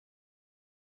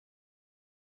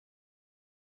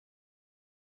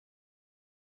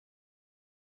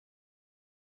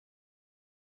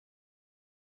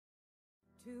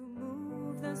To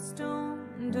move the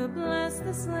stone, to bless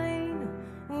the slain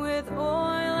with oil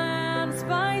and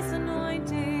spice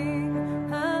anointing.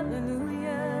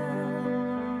 Hallelujah.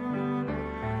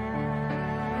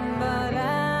 But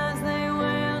as they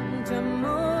went to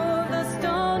move the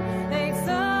stone, they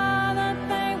saw that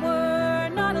they were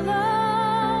not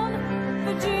alone,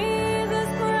 for Jesus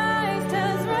Christ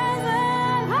has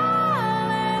risen.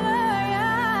 Hallelujah.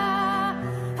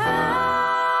 Hallelujah.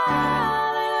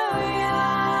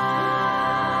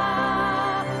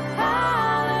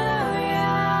 Hallelujah.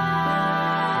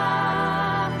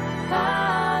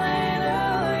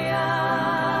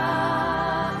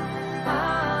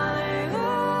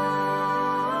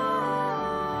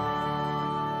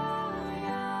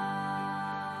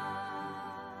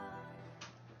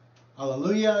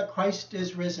 Hallelujah, Christ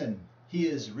is risen. He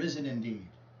is risen indeed.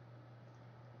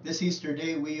 This Easter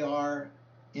day we are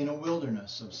in a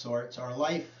wilderness of sorts. Our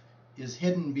life is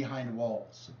hidden behind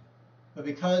walls. But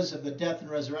because of the death and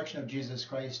resurrection of Jesus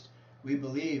Christ, we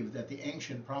believe that the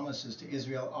ancient promises to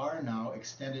Israel are now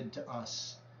extended to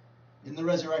us. In the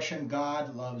resurrection,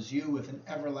 God loves you with an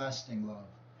everlasting love.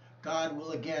 God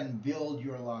will again build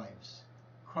your lives.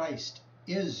 Christ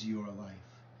is your life.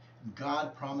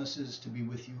 God promises to be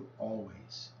with you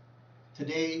always.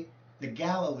 Today, the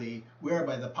Galilee, where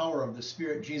by the power of the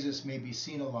Spirit Jesus may be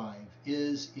seen alive,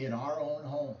 is in our own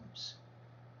homes,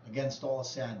 against all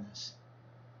sadness.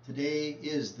 Today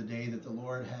is the day that the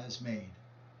Lord has made.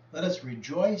 Let us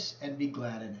rejoice and be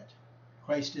glad in it.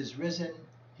 Christ is risen.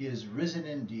 He is risen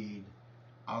indeed.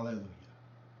 Alleluia.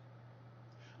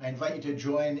 I invite you to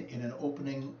join in an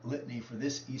opening litany for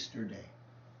this Easter day.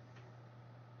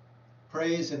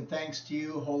 Praise and thanks to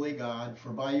you, holy God,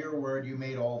 for by your word you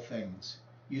made all things.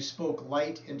 You spoke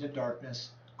light into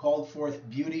darkness, called forth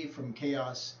beauty from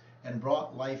chaos, and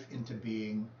brought life into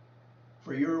being.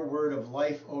 For your word of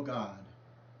life, O God,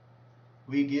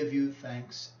 we give you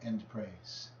thanks and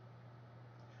praise.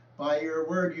 By your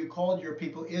word you called your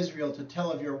people Israel to tell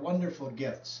of your wonderful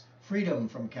gifts, freedom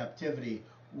from captivity,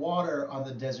 water on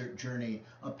the desert journey,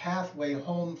 a pathway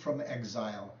home from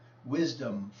exile,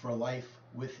 wisdom for life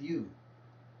with you.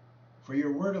 For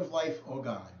your word of life, O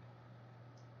God,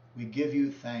 we give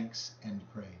you thanks and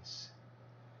praise.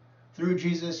 Through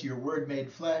Jesus, your word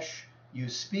made flesh, you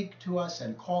speak to us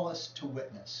and call us to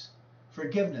witness.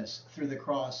 Forgiveness through the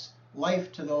cross,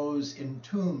 life to those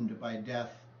entombed by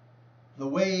death, the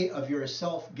way of your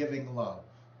self-giving love.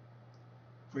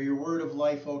 For your word of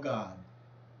life, O God,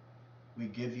 we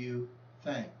give you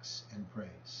thanks and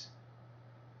praise.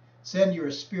 Send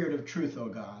your spirit of truth, O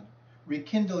God.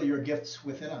 Rekindle your gifts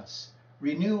within us.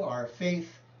 Renew our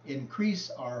faith,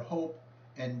 increase our hope,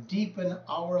 and deepen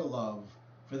our love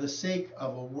for the sake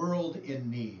of a world in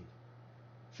need.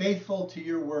 Faithful to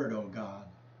your word, O God,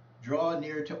 draw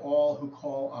near to all who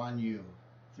call on you,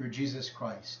 through Jesus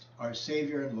Christ, our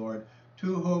Savior and Lord,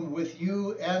 to whom with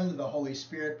you and the Holy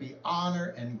Spirit be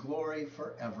honor and glory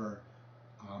forever.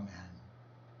 Amen.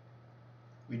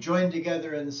 We join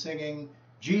together in singing,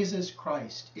 Jesus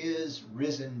Christ is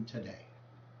risen today.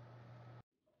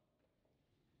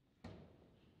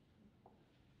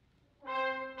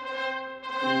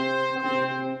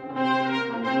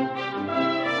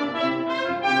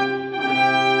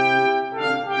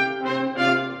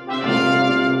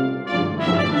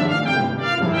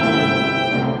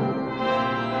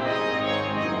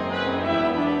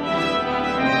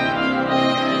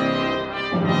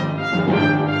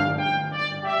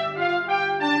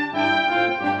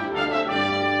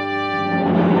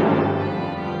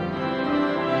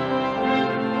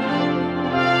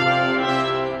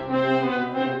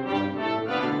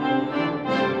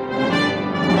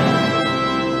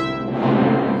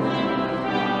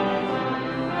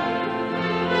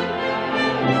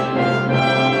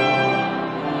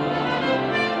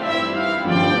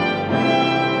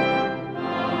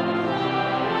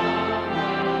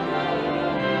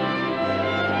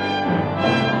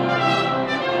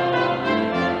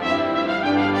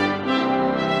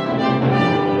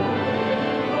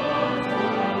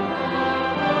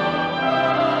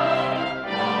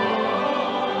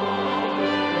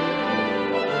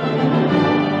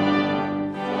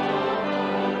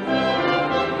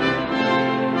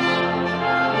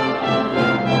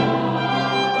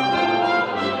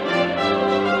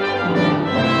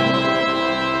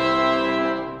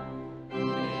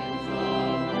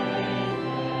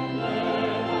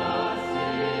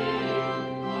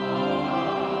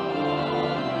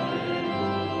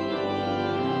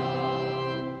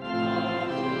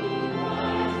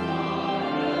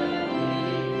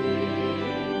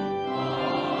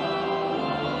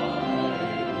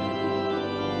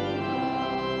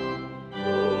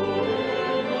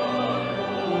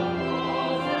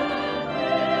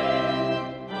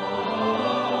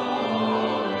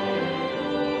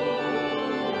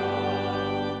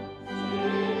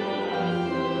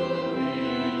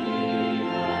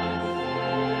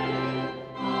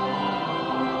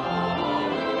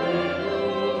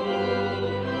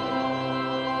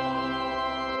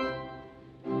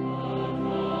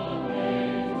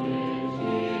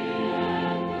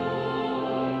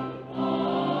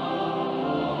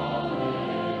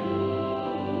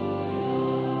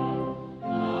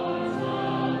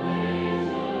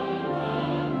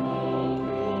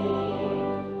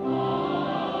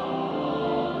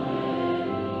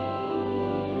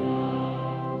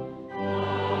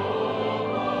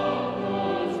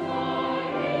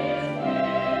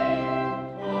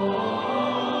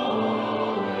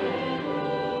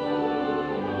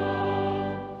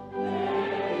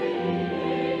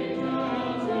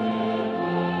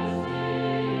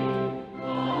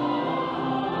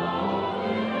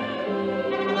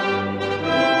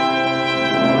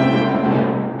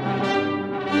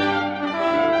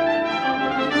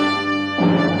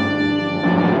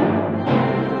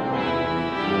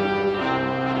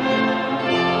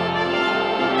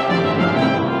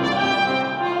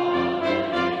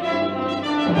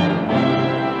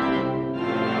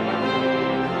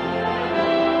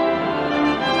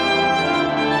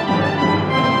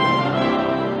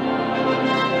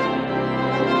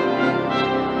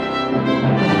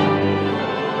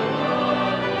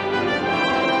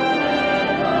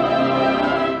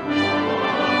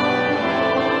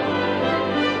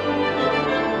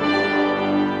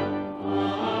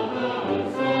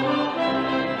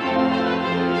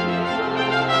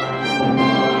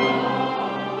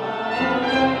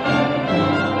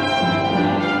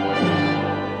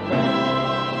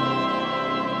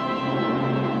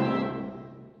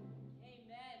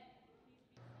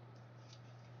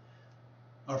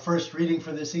 first reading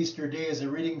for this Easter day is a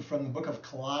reading from the book of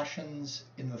Colossians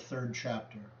in the 3rd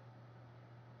chapter.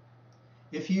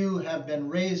 If you have been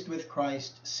raised with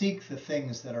Christ, seek the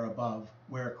things that are above,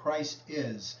 where Christ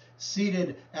is,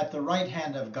 seated at the right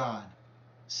hand of God.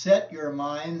 Set your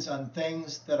minds on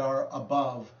things that are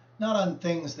above, not on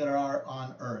things that are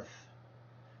on earth.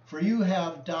 For you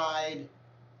have died,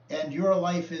 and your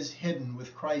life is hidden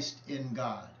with Christ in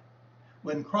God.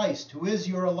 When Christ, who is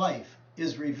your life,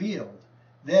 is revealed,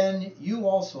 then you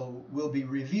also will be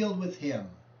revealed with him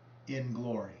in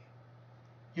glory.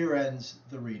 Here ends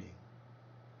the reading.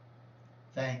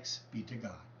 Thanks be to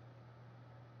God.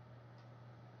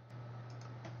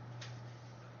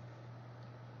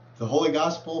 The Holy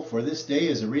Gospel for this day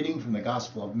is a reading from the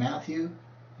Gospel of Matthew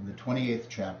in the 28th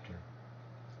chapter.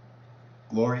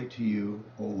 Glory to you,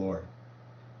 O Lord.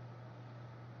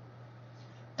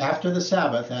 After the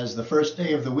Sabbath, as the first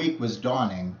day of the week was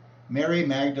dawning, Mary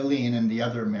Magdalene and the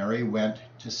other Mary went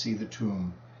to see the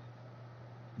tomb.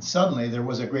 And suddenly there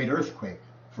was a great earthquake,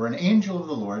 for an angel of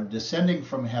the Lord, descending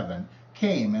from heaven,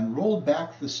 came and rolled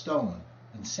back the stone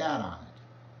and sat on it.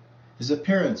 His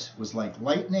appearance was like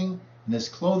lightning, and his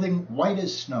clothing white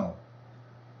as snow.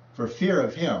 For fear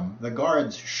of him, the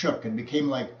guards shook and became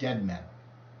like dead men.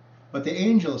 But the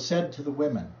angel said to the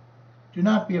women, "Do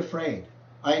not be afraid.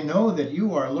 I know that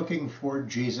you are looking for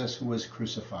Jesus who was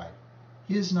crucified.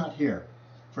 He is not here,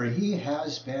 for he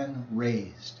has been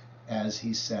raised, as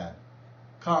he said.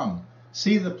 Come,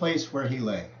 see the place where he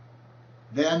lay.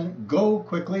 Then go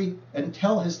quickly and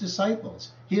tell his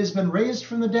disciples, he has been raised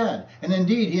from the dead, and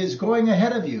indeed he is going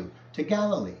ahead of you to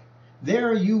Galilee.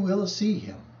 There you will see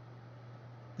him.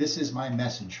 This is my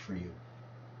message for you."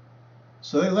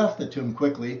 So they left the tomb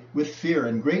quickly with fear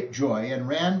and great joy and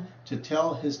ran to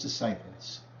tell his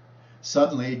disciples.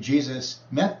 Suddenly Jesus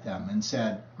met them and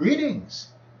said, "Greetings!"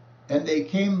 And they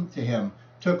came to him,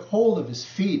 took hold of his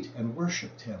feet and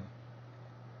worshipped him.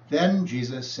 Then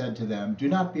Jesus said to them, "Do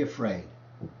not be afraid.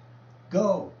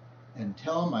 Go and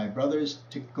tell my brothers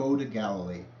to go to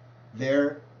Galilee.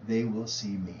 There they will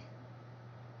see me."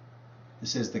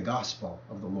 This is the gospel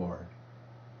of the Lord.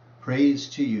 Praise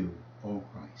to you, O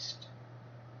Christ.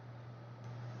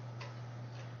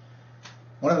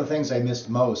 One of the things I missed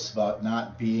most about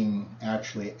not being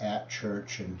actually at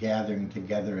church and gathering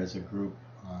together as a group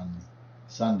on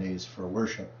Sundays for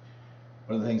worship,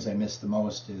 one of the things I missed the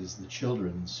most is the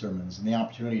children's sermons and the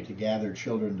opportunity to gather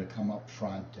children to come up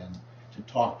front and to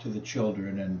talk to the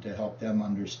children and to help them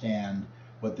understand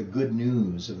what the good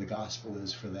news of the gospel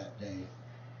is for that day.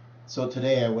 So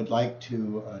today I would like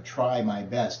to try my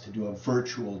best to do a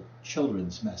virtual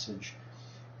children's message.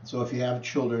 So if you have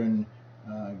children,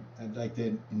 I'd like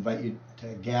to invite you to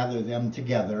gather them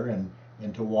together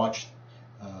and to watch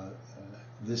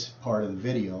this part of the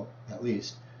video, at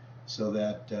least, so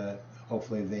that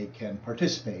hopefully they can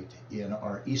participate in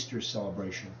our Easter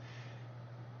celebration.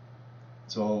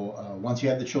 So once you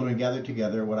have the children gathered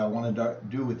together, what I want to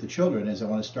do with the children is I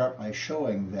want to start by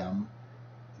showing them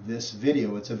this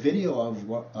video. It's a video of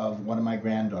one of my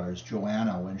granddaughters,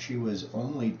 Joanna, when she was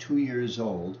only 2 years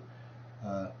old.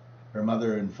 Her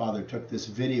mother and father took this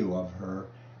video of her,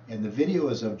 and the video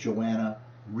is of Joanna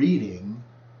reading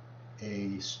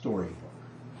a storybook.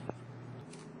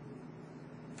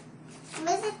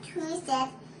 Mrs. True said,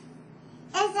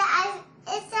 Is that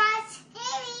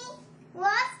scary?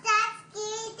 What's that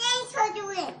scary thing for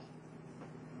doing?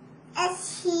 Is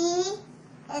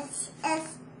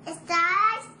that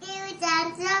a scary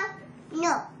dancer?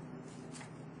 No.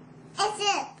 Is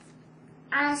it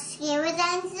a scary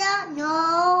dancer?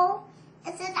 No.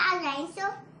 Is it a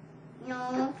dancer?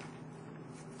 No.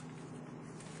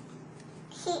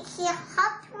 He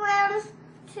hopped around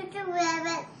to the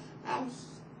rabbit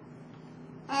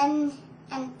and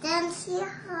then he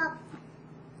hopped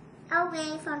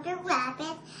away from the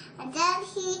rabbit, and then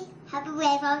he hopped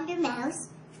away from the mouse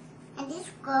and the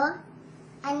squirrel,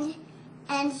 and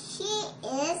he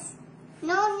is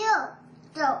no.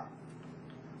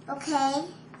 Okay.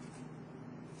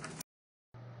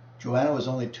 Joanna was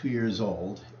only 2 years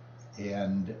old,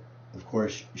 and of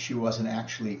course she wasn't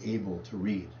actually able to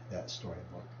read that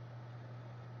storybook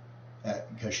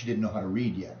because she didn't know how to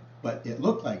read yet. But it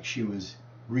looked like she was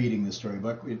reading the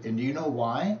storybook. And do you know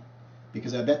why?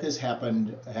 Because I bet this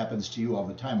happens to you all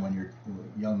the time when you're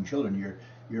young children.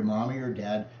 Your mom or your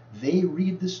dad, they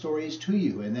read the stories to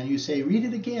you, and then you say, read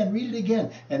it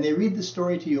again, and they read the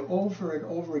story to you over and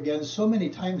over again so many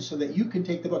times so that you can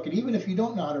take the book. And even if you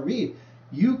don't know how to read,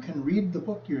 you can read the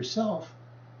book yourself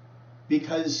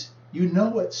because you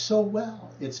know it so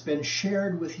well. It's been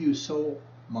shared with you so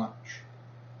much.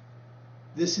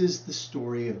 This is the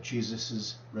story of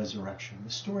Jesus' resurrection,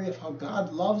 the story of how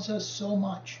God loves us so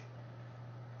much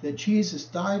that Jesus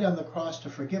died on the cross to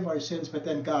forgive our sins, but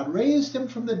then God raised him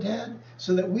from the dead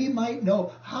so that we might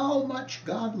know how much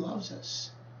God loves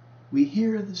us. We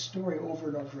hear the story over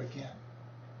and over again.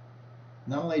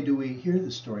 Not only do we hear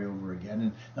the story over again,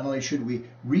 and not only should we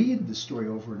read the story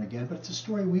over and again, but it's a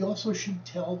story we also should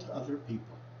tell to other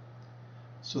people.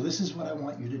 So this is what I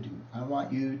want you to do. I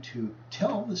want you to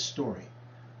tell the story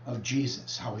of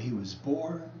Jesus, how he was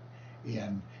born,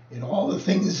 and all the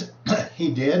things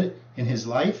he did in his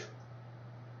life.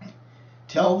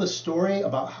 Tell the story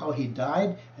about how he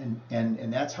died,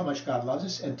 and that's how much God loves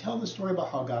us, and tell the story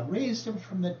about how God raised him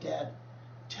from the dead.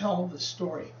 Tell the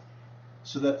story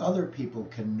so that other people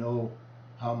can know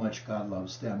how much God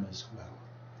loves them as well.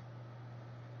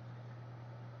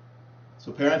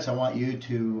 So parents, I want you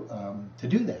to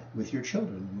do that with your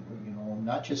children, you know,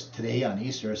 not just today on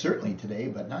Easter, certainly today,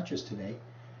 but not just today.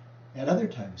 At other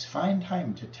times, find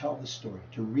time to tell the story,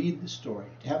 to read the story,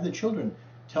 to have the children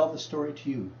tell the story to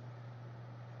you,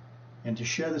 and to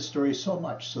share the story so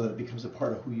much so that it becomes a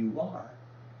part of who you are.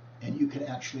 And you can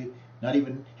actually, not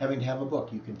even having to have a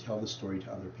book, you can tell the story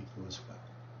to other people as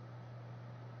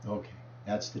well. Okay,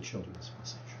 that's the children's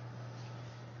message.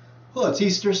 Well, it's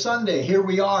Easter Sunday. Here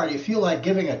we are. Do you feel like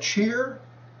giving a cheer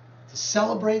to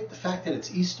celebrate the fact that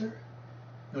it's Easter?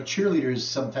 You know, cheerleaders,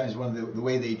 sometimes one of the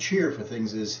way they cheer for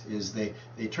things is they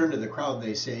turn to the crowd and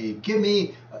they say, give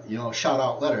me, shout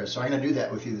out letters. So I'm going to do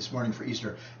that with you this morning for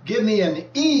Easter. Give me an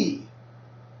E.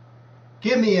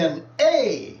 Give me an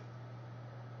A.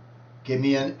 Give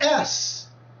me an S.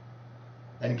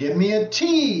 And give me a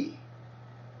T.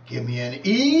 Give me an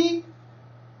E.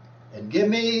 And give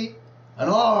me an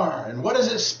R. And what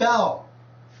does it spell?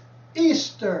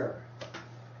 Easter.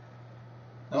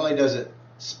 Not only does it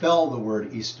spell the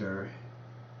word Easter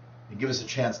and give us a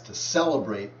chance to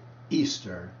celebrate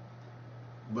Easter,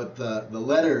 but the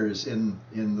letters in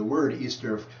the word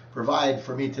Easter provide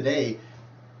for me today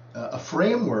a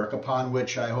framework upon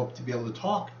which I hope to be able to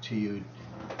talk to you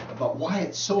about why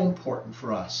it's so important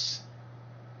for us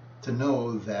to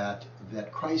know that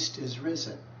Christ is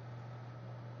risen.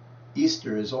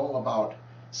 Easter is all about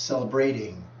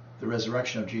celebrating the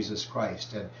resurrection of Jesus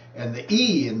Christ, and the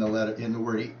E in the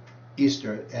word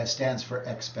Easter stands for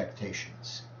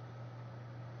expectations.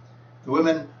 The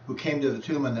women who came to the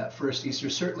tomb on that first Easter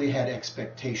certainly had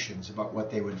expectations about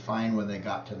what they would find when they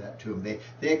got to that tomb.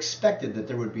 They expected that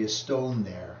there would be a stone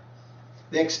there.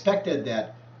 They expected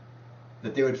that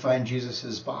they would find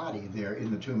Jesus' body there in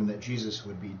the tomb and that Jesus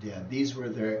would be dead. These were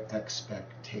their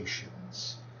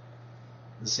expectations.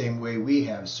 The same way we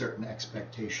have certain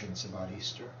expectations about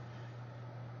Easter.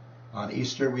 On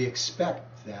Easter, we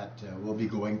expect that we'll be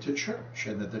going to church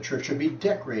and that the church will be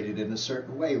decorated in a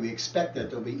certain way. We expect that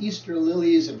there'll be Easter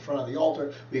lilies in front of the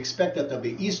altar. We expect that there'll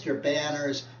be Easter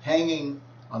banners hanging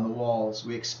on the walls.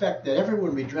 We expect that everyone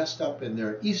will be dressed up in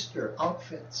their Easter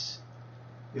outfits.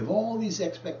 We have all these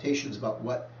expectations about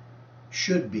what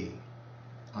should be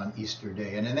on Easter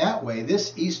Day. And in that way,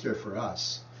 this Easter for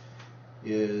us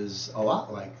is a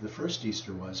lot like the first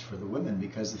Easter was for the women,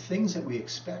 because the things that we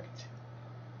expect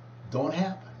don't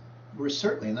happen. We're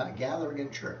certainly not gathering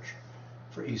in church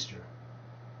for Easter.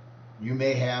 You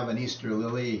may have an Easter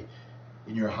lily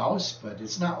in your house, but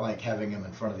it's not like having them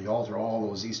in front of the altar, all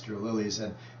those Easter lilies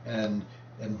and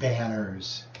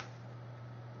banners.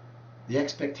 The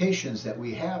expectations that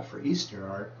we have for Easter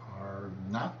are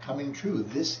not coming true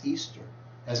this Easter,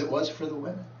 as it was for the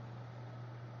women.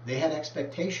 They had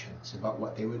expectations about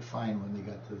what they would find when they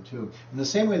got to the tomb. In the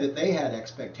same way that they had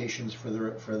expectations for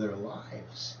their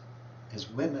lives as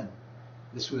women.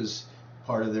 This was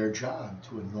part of their job,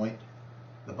 to anoint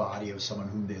the body of someone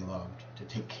whom they loved, to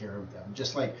take care of them.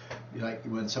 Just like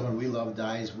when someone we love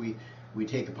dies, we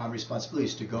take upon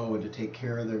responsibilities to go and to take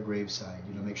care of their graveside,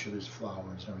 make sure there's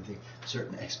flowers and everything,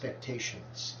 certain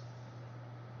expectations.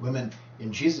 Women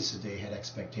in Jesus' day had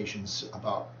expectations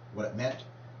about what it meant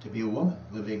to be a woman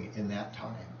living in that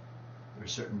time. There were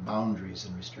certain boundaries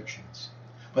and restrictions.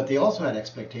 But they also had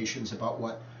expectations about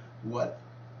what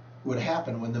would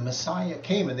happen when the Messiah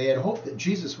came, and they had hoped that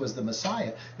Jesus was the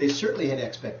Messiah. They certainly had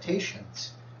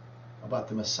expectations about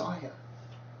the Messiah.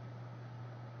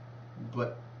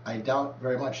 But I doubt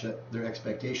very much that their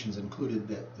expectations included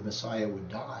that the Messiah would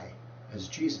die as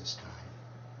Jesus died.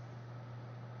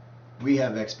 We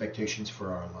have expectations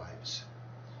for our lives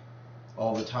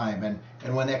all the time.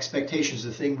 And when expectations,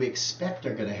 the thing we expect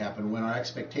are going to happen, when our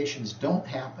expectations don't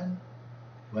happen,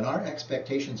 when our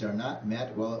expectations are not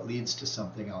met, well, it leads to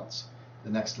something else. The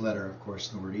next letter, of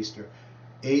course, in the word Easter,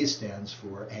 A stands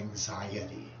for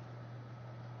anxiety.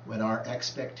 when our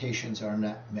expectations are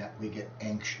not met, we get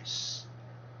anxious.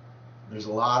 There's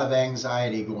a lot of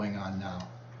anxiety going on now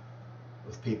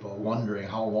with people wondering,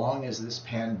 how long is this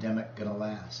pandemic going to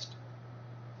last?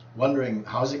 Wondering,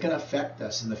 how's it going to affect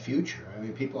us in the future? I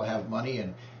mean, people have money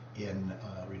in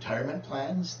retirement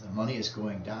plans. The money is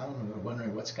going down, and we're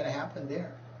wondering what's going to happen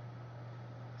there.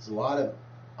 There's a lot of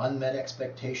unmet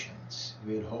expectations.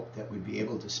 We had hoped that we'd be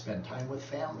able to spend time with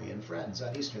family and friends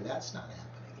on Easter. That's not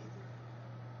happening either.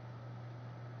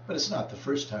 But it's not the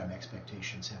first time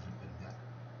expectations haven't been met.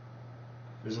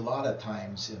 There's a lot of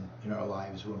times in our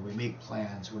lives when we make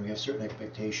plans, when we have certain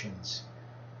expectations,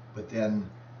 but then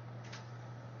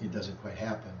it doesn't quite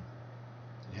happen.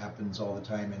 It happens all the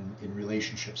time in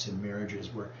relationships, in marriages,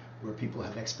 where people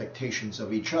have expectations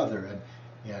of each other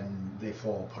and they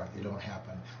fall apart. They don't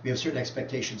happen. We have certain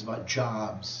expectations about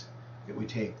jobs that we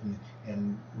take,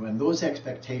 and when those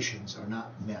expectations are not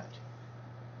met,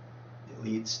 it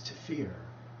leads to fear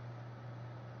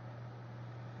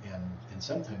and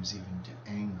sometimes even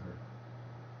to anger.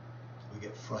 We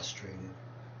get frustrated,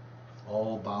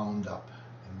 all bound up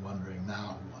and wondering,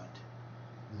 now what?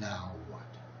 Now what?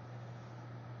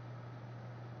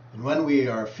 And when we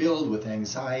are filled with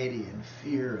anxiety and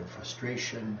fear and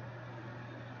frustration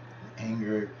and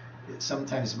anger, it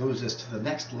sometimes moves us to the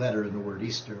next letter in the word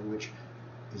Easter, which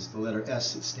is the letter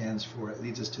S. It stands for, it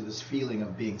leads us to this feeling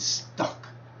of being stuck.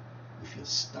 We feel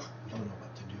stuck. We don't know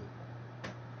what to do.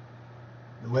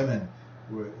 The women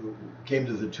came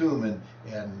to the tomb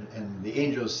and the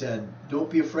angel said, don't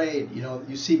be afraid. You know,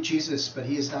 you seek Jesus, but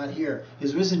he is not here.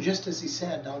 He's risen just as he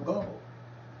said, now go.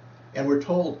 And we're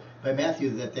told by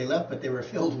Matthew that they left, but they were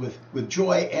filled with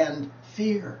joy and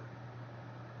fear.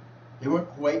 They weren't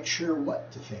quite sure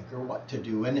what to think or what to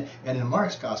do. And in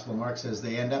Mark's gospel, Mark says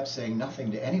they end up saying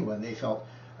nothing to anyone. They felt,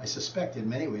 I suspect in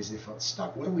many ways, they felt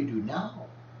stuck. What do we do now?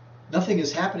 Nothing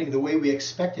is happening the way we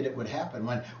expected it would happen.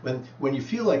 When you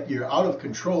feel like you're out of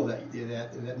control,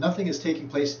 that nothing is taking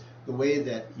place the way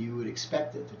that you would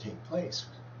expect it to take place,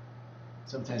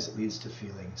 sometimes it leads to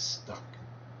feeling stuck.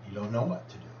 You don't know what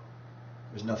to do.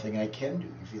 There's nothing I can do.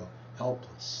 You feel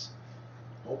helpless,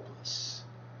 hopeless.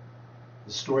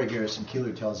 The story Garrison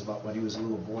Keillor tells about when he was a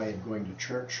little boy and going to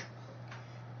church,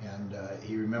 and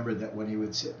he remembered that when he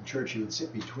would sit in church, he would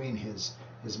sit between his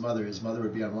mother. His mother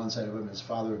would be on one side of him, his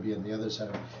father would be on the other side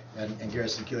of him. And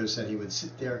Garrison Keillor said he would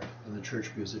sit there in the church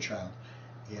when he was a child,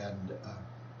 and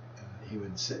he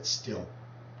would sit still,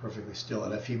 perfectly still.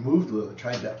 And if he moved a little,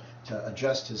 tried to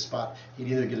adjust his spot, he'd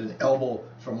either get an elbow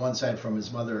from one side from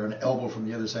his mother or an elbow from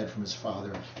the other side from his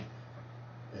father.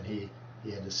 And he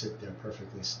had to sit there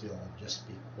perfectly still and just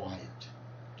be quiet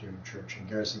during church. And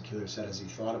Garrison Keillor said as he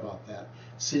thought about that,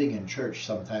 sitting in church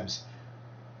sometimes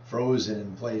frozen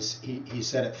in place, he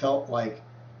said it felt like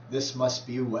this must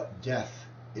be what death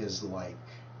is like.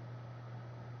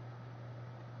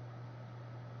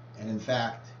 And in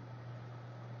fact,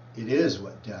 it is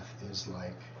what death is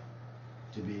like,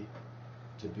 to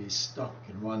be stuck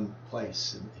in one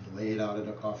place and laid out in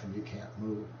a coffin. You can't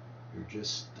move. You're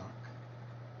just stuck.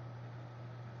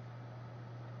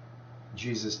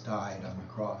 Jesus died on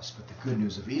the cross, but the good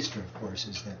news of Easter, of course,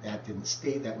 is that didn't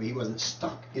stay that way. He wasn't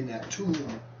stuck in that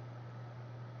tomb.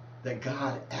 That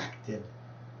God acted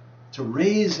to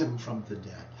raise him from the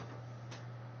dead,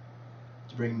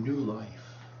 to bring new life.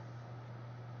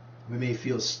 We may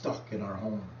feel stuck in our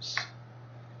homes,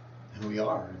 and we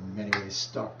are in many ways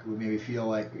stuck. We may feel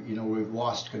like, we've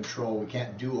lost control. We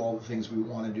can't do all the things we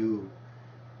want to do,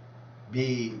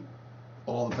 be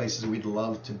all the places we'd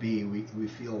love to be. We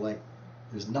feel like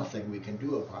there's nothing we can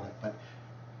do about it,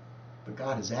 but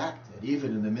God has acted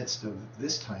even in the midst of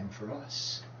this time for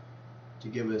us, to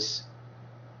give us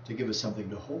something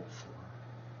to hope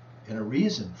for and a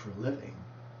reason for living.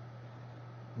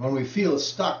 When we feel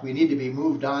stuck, we need to be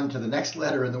moved on to the next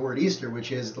letter in the word Easter,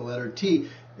 which is the letter T,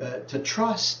 to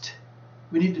trust.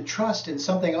 We need to trust in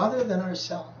something other than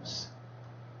ourselves.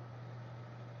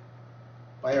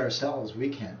 By ourselves, we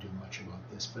can't do much about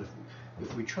this, but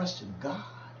if we trust in God,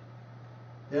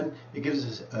 then it gives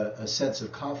us a sense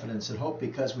of confidence and hope,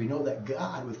 because we know that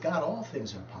with God, all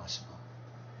things are possible.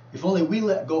 If only we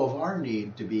let go of our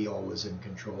need to be always in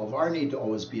control, of our need to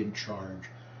always be in charge,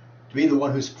 to be the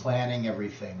one who's planning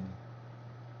everything,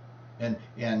 and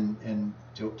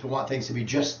to want things to be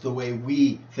just the way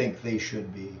we think they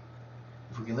should be.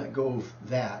 If we can let go of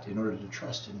that in order to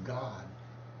trust in God,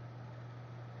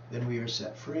 then we are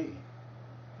set free.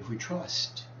 If we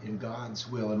trust in God's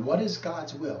will. And what is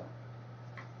God's will?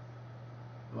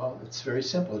 Well, it's very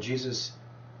simple. Jesus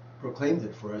proclaimed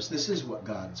it for us. This is what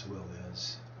God's will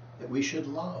is, that we should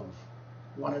love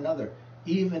one another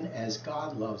even as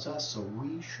God loves us, so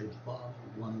we should love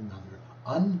one another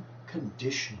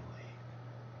unconditionally.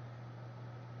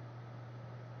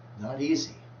 Not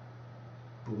easy,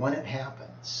 but when it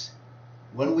happens,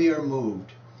 when we are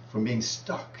moved from being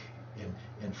stuck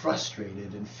and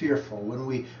frustrated and fearful, when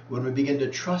we begin to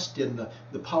trust in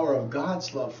the power of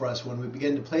God's love for us, when we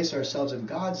begin to place ourselves in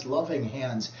God's loving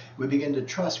hands, we begin to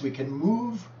trust, we can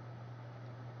move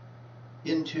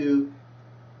into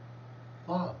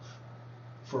love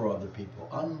for other people,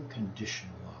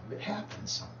 unconditional love. It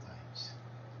happens sometimes,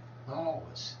 not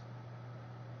always.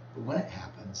 But when it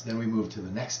happens, then we move to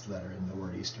the next letter in the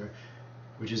word Easter,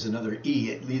 which is another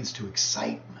E. It leads to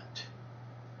excitement.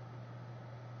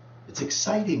 It's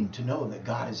exciting to know that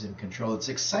God is in control. It's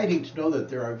exciting to know that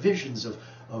there are visions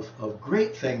of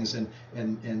great things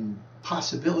and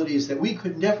possibilities that we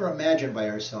could never imagine by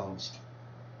ourselves,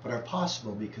 but are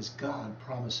possible because God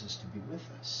promises to be with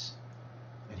us,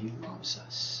 and He loves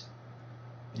us,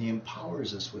 and He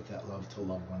empowers us with that love to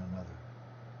love one another.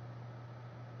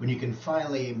 When you can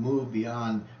finally move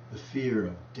beyond the fear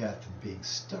of death and being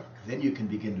stuck, then you can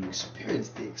begin to experience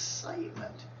the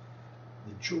excitement,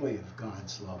 the joy of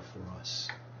God's love for us.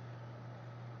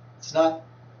 It's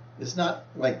not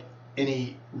like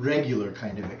any regular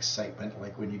kind of excitement,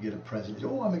 like when you get a present.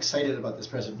 Oh, I'm excited about this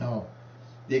present. No.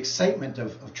 The excitement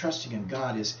of trusting in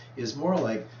God is more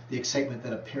like the excitement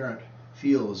that a parent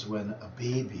feels when a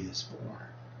baby is born.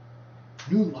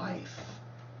 New life.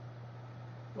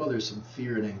 Well, there's some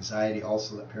fear and anxiety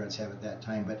also that parents have at that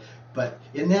time, but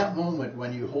in that moment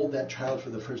when you hold that child for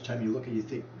the first time, you look and you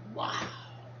think, wow,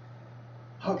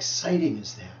 how exciting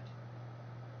is that?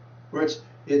 Where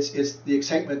it's the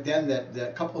excitement then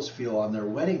that couples feel on their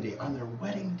wedding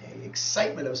day,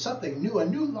 excitement of something new, a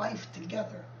new life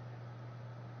together.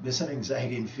 There's some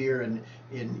anxiety and fear and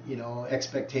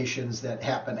expectations that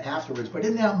happen afterwards, but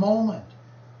in that moment,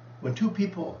 when two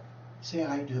people say,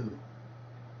 I do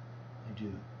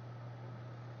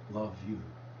love you,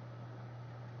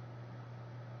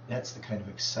 that's the kind of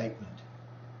excitement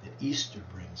that Easter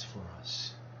brings for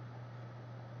us.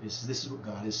 This is what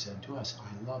God has said to us.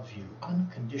 I love you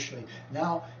unconditionally.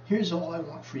 Now, here's all I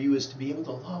want for you is to be able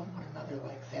to love one another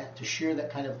like that, to share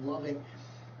that kind of loving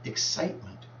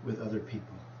excitement with other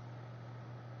people.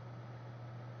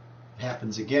 It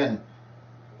happens again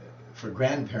for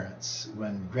grandparents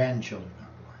when grandchildren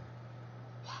are born.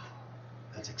 Wow,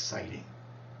 that's exciting.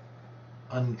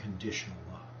 Unconditional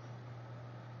love.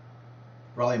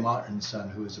 Raleigh Martin's son,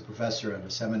 who is a professor at a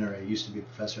seminary, used to be a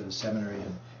professor at a seminary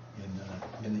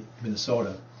in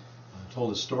Minnesota,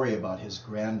 told a story about his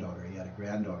granddaughter. He had a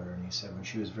granddaughter, and he said when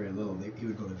she was very little, he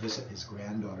would go to visit his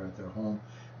granddaughter at their home.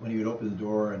 When he would open the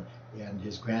door and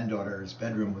his granddaughter's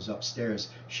bedroom was upstairs,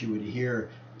 she would hear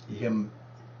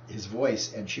his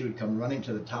voice, and she would come running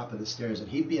to the top of the stairs, and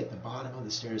he'd be at the bottom of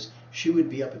the stairs. She would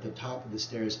be up at the top of the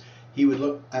stairs. He would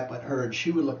look up at her, and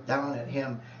she would look down at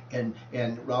him, and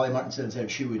Raleigh Martin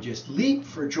said she would just leap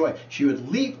for joy. She would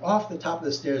leap off the top of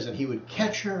the stairs, and he would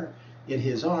catch her in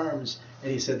his arms,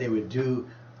 and he said they would do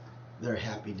their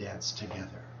happy dance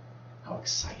together. How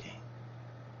exciting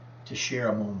to share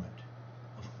a moment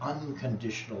of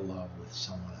unconditional love with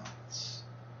someone else.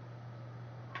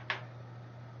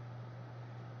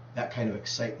 That kind of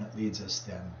excitement leads us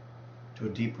then to a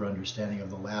deeper understanding of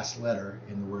the last letter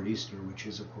in the word Easter, which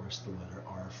is, of course, the letter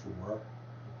R for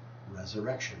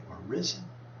resurrection, or risen.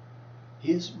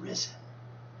 He is risen.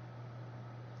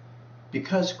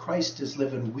 Because Christ is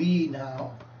living, we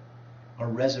now are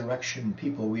resurrection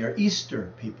people. We are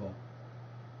Easter people.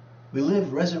 We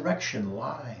live resurrection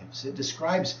lives. It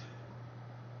describes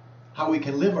how we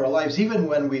can live our lives even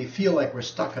when we feel like we're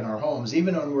stuck in our homes,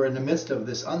 even when we're in the midst of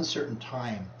this uncertain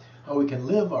time. How we can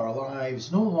live our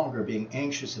lives no longer being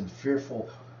anxious and fearful,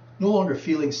 no longer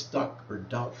feeling stuck or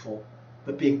doubtful,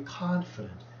 but being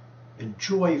confident and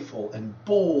joyful and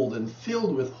bold and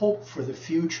filled with hope for the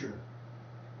future,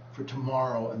 for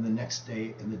tomorrow and the next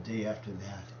day and the day after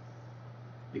that,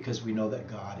 because we know that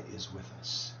God is with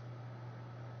us.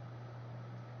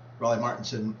 Raleigh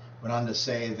Martinson went on to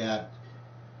say that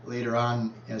later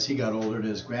on, as he got older and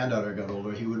his granddaughter got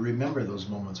older, he would remember those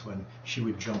moments when she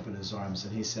would jump in his arms.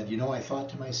 And he said, I thought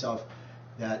to myself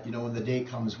that, when the day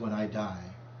comes when I die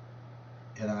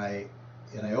and I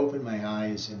open my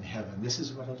eyes in heaven, this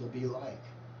is what it'll be like.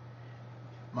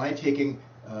 My taking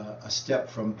a step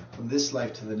from this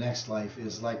life to the next life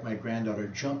is like my granddaughter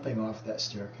jumping off that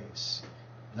staircase.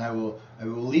 And I will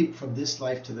leap from this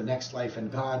life to the next life,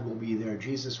 and God will be there.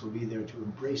 Jesus will be there to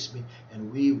embrace me, and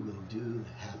we will do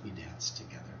the happy dance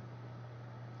together.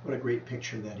 What a great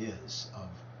picture that is of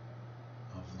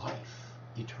life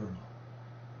eternal.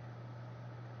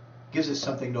 gives us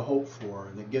something to hope for,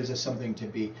 that gives us something to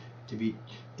be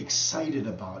excited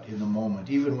about in the moment.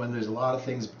 Even when there's a lot of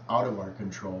things out of our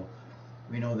control,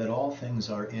 we know that all things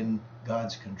are in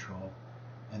God's control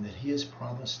and that he has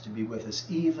promised to be with us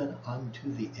even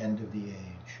unto the end of the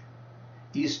age.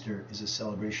 Easter is a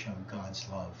celebration of God's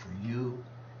love for you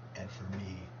and for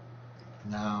me,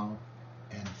 now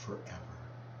and forever.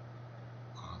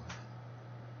 Amen.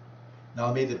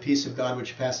 Now may the peace of God,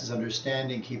 which passes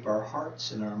understanding, keep our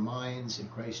hearts and our minds in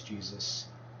Christ Jesus.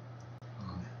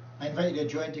 Amen. I invite you to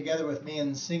join together with me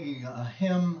in singing a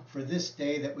hymn for this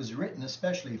day that was written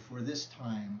especially for this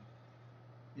time.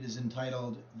 It is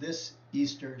entitled, This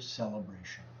Easter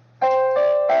Celebration.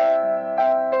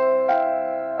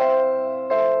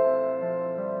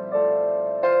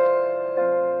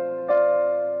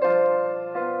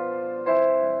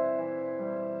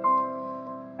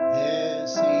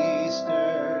 This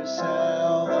Easter celebration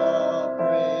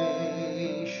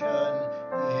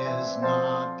is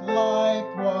not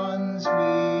like ones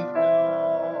we've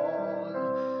known.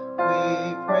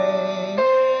 We pray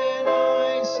in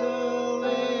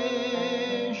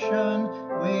isolation,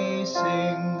 we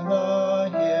sing the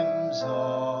hymns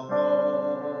alone.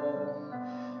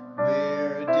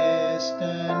 We're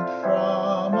distant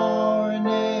from our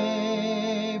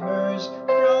neighbors,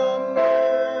 from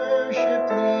worship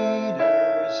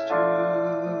leaders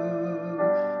too.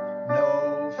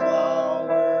 No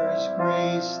flowers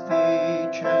grace the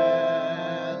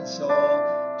chancel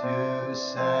to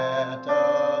set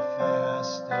a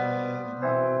festive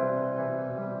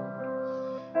mood.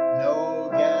 No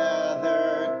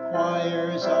gathered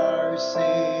choirs are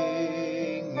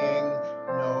singing,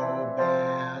 no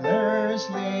banners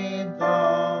lead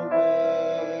the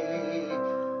way.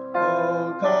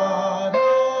 O God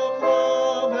of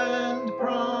love and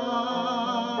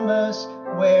promise,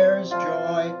 where's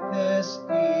joy this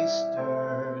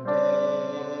Easter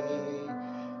day?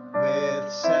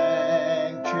 With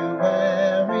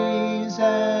sanctuaries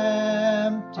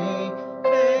empty,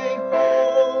 may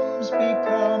homes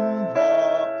become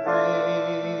the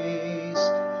place.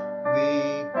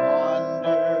 We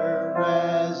ponder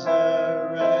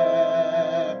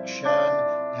resurrection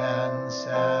and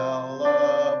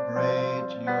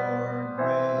celebrate your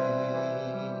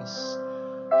grace.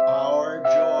 Our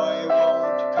joy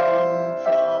won't come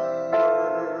from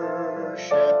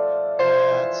worship,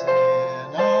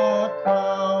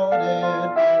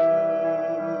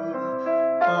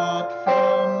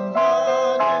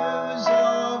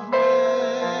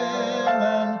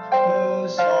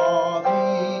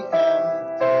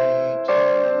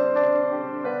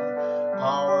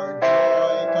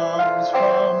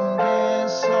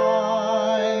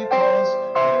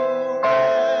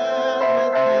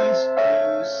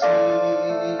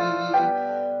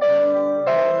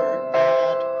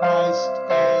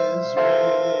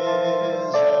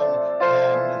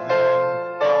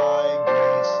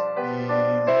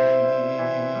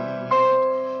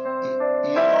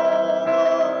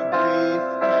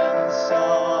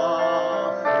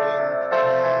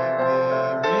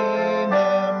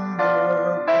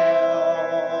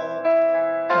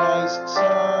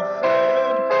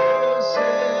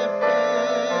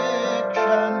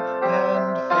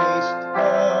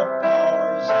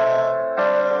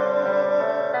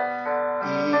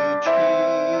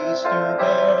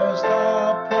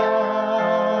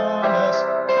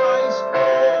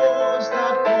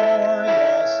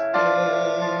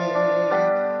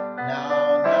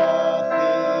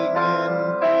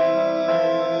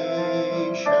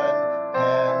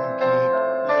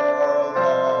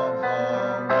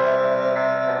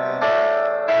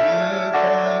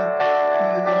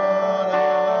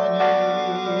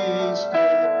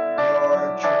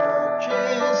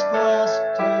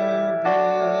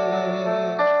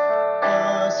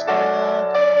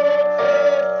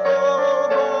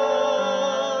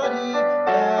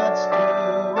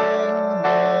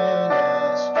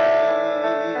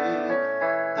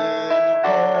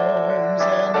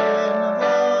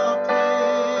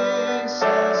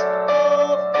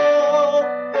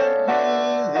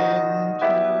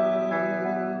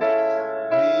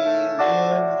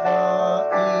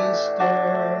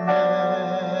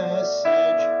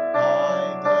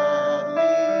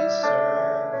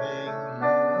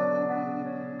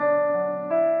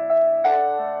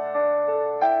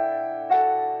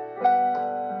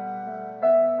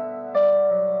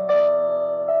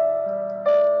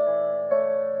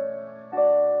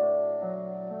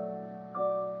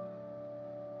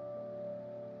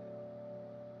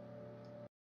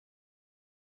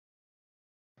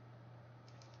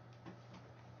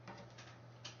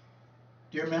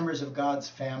 Dear members of God's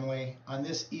family, on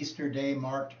this Easter day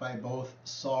marked by both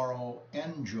sorrow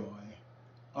and joy,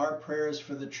 our prayers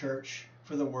for the church,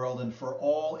 for the world, and for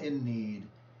all in need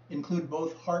include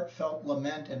both heartfelt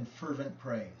lament and fervent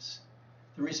praise.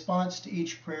 The response to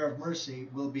each prayer of mercy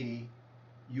will be,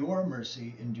 "Your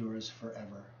mercy endures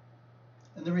forever."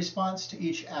 And the response to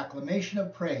each acclamation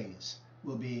of praise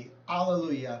will be,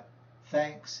 "Alleluia,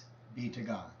 thanks be to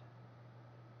God."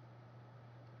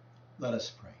 Let us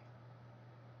pray.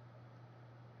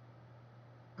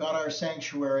 God, our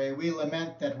sanctuary, we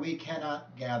lament that we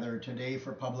cannot gather today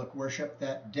for public worship,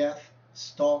 that death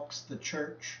stalks the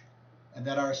church, and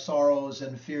that our sorrows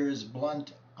and fears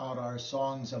blunt out our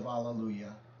songs of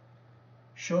Alleluia.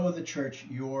 Show the church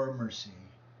your mercy.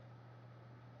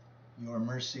 Your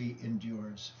mercy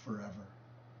endures forever.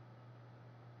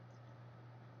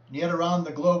 And yet around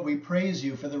the globe we praise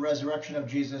you for the resurrection of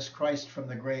Jesus Christ from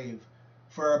the grave,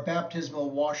 for our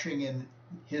baptismal washing in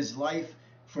his life,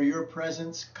 for your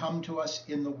presence come to us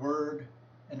in the word,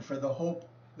 and for the hope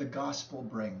the gospel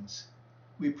brings.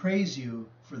 We praise you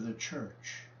for the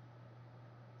church.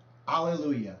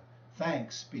 Alleluia,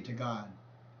 thanks be to God.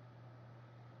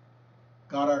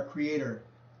 God, our creator,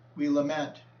 we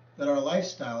lament that our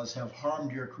lifestyles have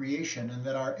harmed your creation and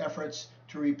that our efforts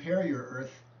to repair your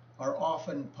earth are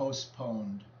often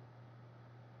postponed.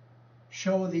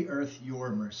 Show the earth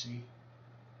your mercy.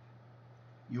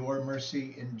 Your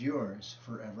mercy endures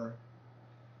forever.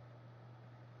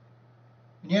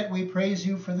 And yet we praise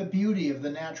you for the beauty of the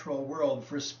natural world,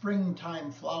 for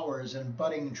springtime flowers and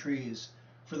budding trees,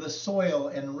 for the soil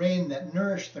and rain that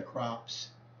nourish the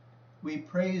crops. We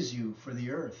praise you for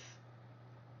the earth.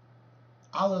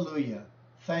 Alleluia,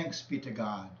 thanks be to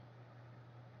God.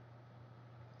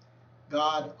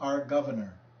 God, our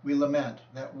governor, we lament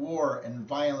that war and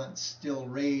violence still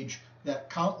rage,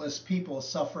 that countless people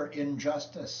suffer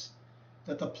injustice,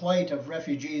 that the plight of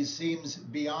refugees seems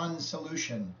beyond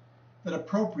solution, that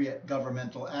appropriate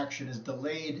governmental action is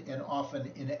delayed and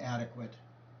often inadequate.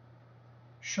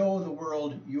 Show the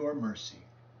world your mercy.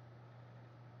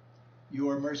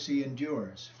 Your mercy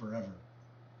endures forever.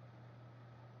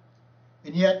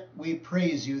 And yet we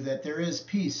praise you that there is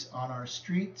peace on our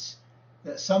streets,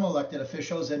 that some elected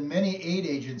officials and many aid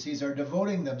agencies are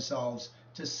devoting themselves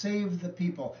to save the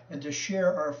people and to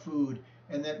share our food,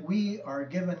 and that we are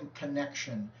given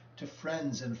connection to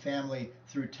friends and family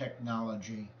through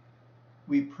technology.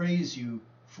 We praise you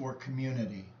for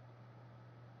community.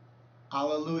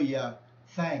 Alleluia,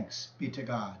 thanks be to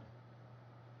God.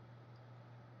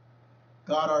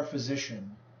 God, our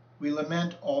physician, we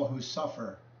lament all who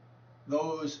suffer,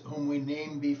 those whom we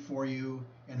name before you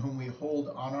and whom we hold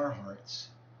on our hearts.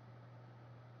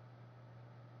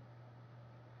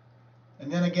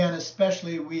 And then again,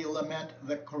 especially we lament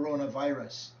the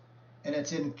coronavirus and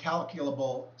its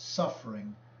incalculable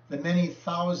suffering, the many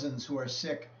thousands who are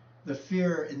sick, the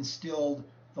fear instilled,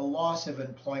 the loss of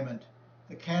employment,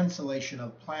 the cancellation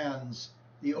of plans,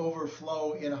 the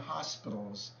overflow in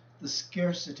hospitals, the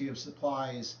scarcity of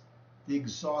supplies, the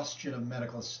exhaustion of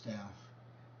medical staff.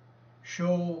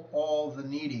 Show all the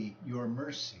needy your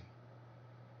mercy.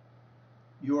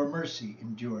 Your mercy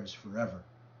endures forever.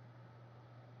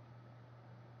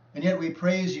 And yet we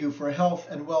praise you for health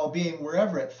and well-being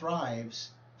wherever it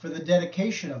thrives, for the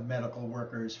dedication of medical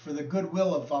workers, for the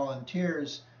goodwill of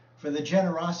volunteers, for the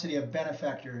generosity of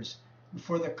benefactors, and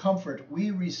for the comfort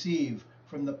we receive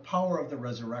from the power of the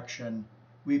resurrection.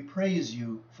 We praise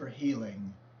you for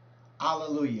healing.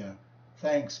 Alleluia,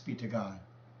 thanks be to God.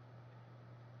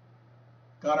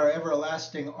 God, our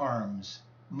everlasting arms,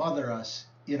 mother us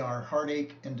in our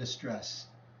heartache and distress.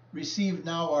 Receive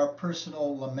now our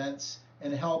personal laments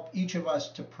and help each of us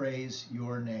to praise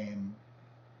your name.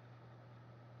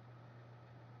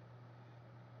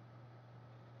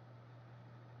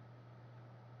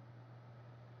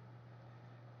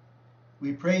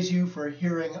 We praise you for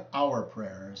hearing our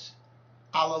prayers.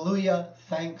 Alleluia,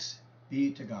 thanks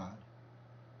be to God.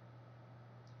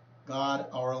 God,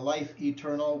 our life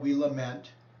eternal, we lament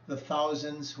the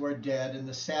thousands who are dead and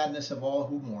the sadness of all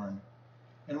who mourn.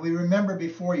 And we remember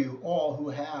before you all who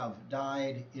have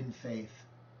died in faith.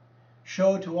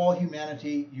 Show to all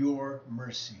humanity your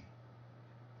mercy.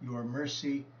 Your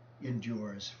mercy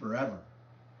endures forever.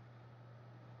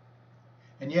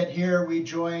 And yet here we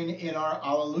join in our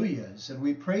Alleluias, and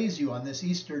we praise you on this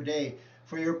Easter day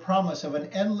for your promise of an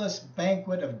endless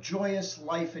banquet of joyous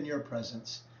life in your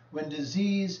presence, when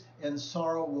disease and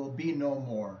sorrow will be no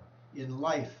more. In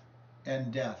life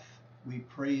and death we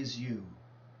praise you.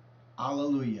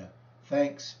 Alleluia.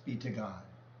 Thanks be to God.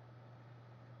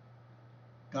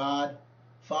 God,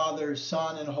 Father,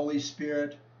 Son, and Holy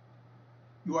Spirit,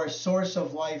 You are source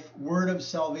of life, word of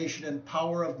salvation, and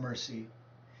power of mercy.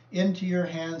 Into your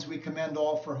hands we commend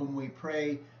all for whom we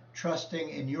pray, trusting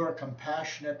in your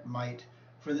compassionate might,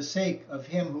 for the sake of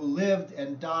him who lived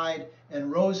and died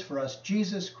and rose for us,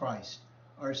 Jesus Christ,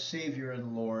 our Savior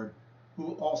and Lord,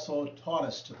 who also taught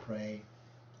us to pray.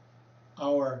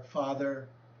 Our Father,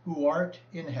 who art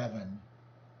in heaven,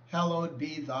 hallowed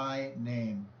be thy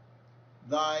name.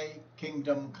 Thy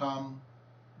kingdom come,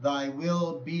 thy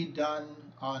will be done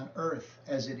on earth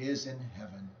as it is in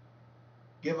heaven.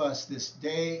 Give us this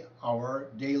day our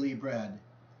daily bread,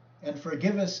 and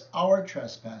forgive us our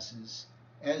trespasses,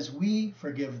 as we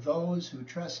forgive those who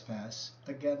trespass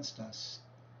against us.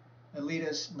 And lead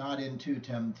us not into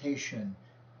temptation,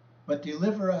 but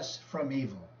deliver us from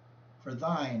evil. For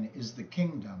thine is the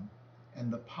kingdom,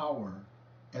 and the power,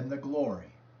 and the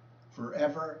glory,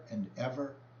 forever and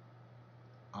ever.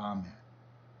 Amen.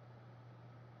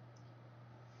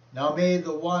 Now may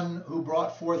the one who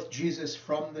brought forth Jesus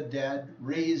from the dead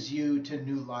raise you to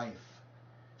new life,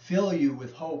 fill you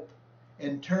with hope,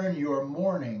 and turn your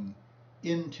mourning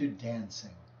into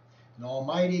dancing. And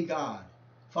Almighty God,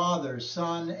 Father,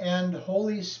 Son, and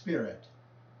Holy Spirit,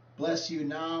 bless you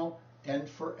now and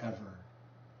forever.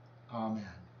 Amen.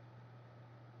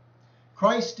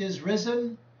 Christ is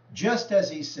risen, just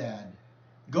as he said.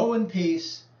 Go in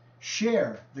peace,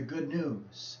 share the good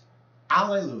news.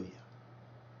 Alleluia.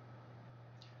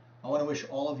 I want to wish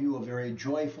all of you a very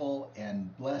joyful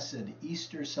and blessed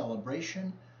Easter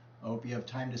celebration. I hope you have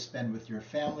time to spend with your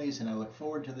families, and I look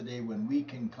forward to the day when we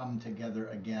can come together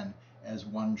again as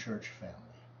one church family.